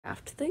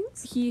craft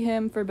things? He,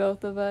 him for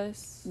both of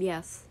us.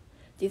 Yes.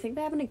 Do you think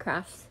they have any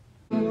crafts?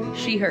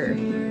 She, her.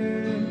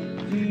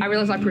 I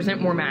realize I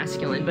present more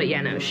masculine, but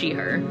yeah, no, she,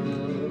 her.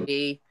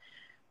 He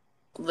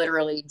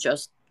literally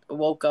just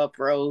woke up,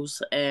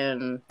 rose,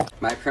 and...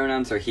 My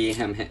pronouns are he,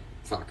 him,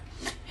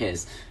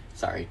 his.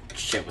 Sorry,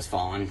 shit was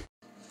falling.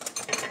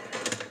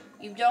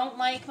 You don't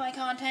like my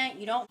content,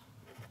 you don't...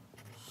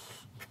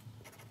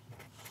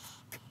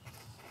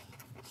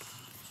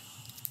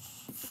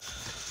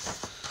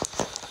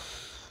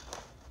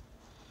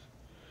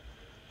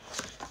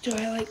 Do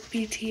I like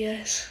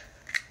BTS?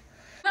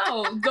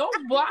 No,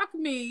 don't block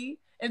me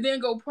and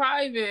then go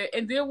private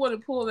and then want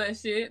to pull that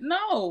shit.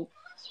 No,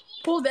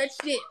 pull that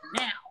shit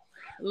now.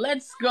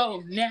 Let's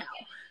go now.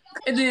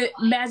 And then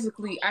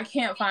magically, I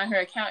can't find her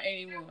account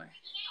anymore.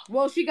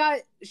 Well, she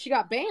got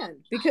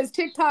banned because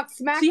TikTok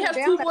smacked She her has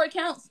down. 2 more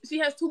accounts. She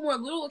has 2 more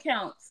little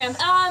accounts.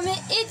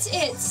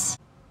 It's.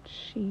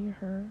 She,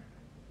 her.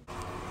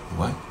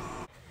 What?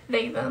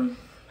 They, them.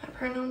 My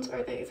pronouns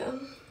are they,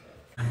 them.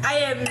 I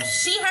am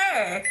she,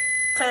 her,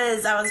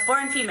 because I was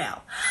born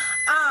female.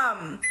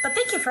 But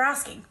thank you for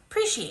asking.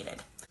 Appreciate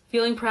it.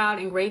 Feeling proud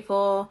and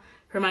grateful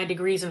for my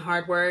degrees and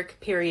hard work,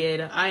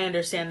 period. I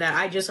understand that.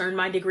 I just earned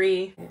my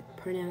degree.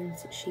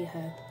 Pronouns she,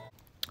 her.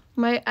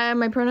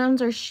 My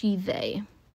pronouns are she, they.